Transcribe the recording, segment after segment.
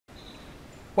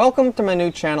Welcome to my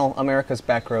new channel, America's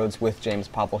Backroads with James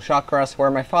Pavel Shawcross, where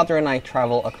my father and I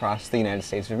travel across the United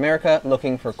States of America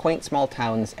looking for quaint small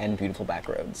towns and beautiful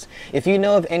backroads. If you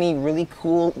know of any really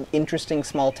cool, interesting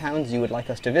small towns you would like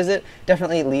us to visit,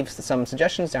 definitely leave some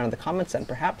suggestions down in the comments and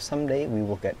perhaps someday we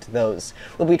will get to those.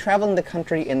 We'll be traveling the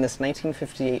country in this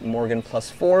 1958 Morgan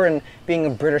Plus 4, and being a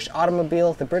British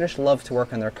automobile, the British love to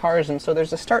work on their cars, and so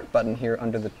there's a start button here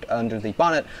under the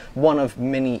bonnet, one of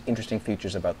many interesting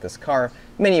features about this car,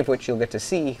 many of which you'll get to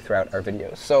see throughout our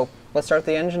videos. So let's start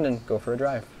the engine and go for a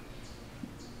drive.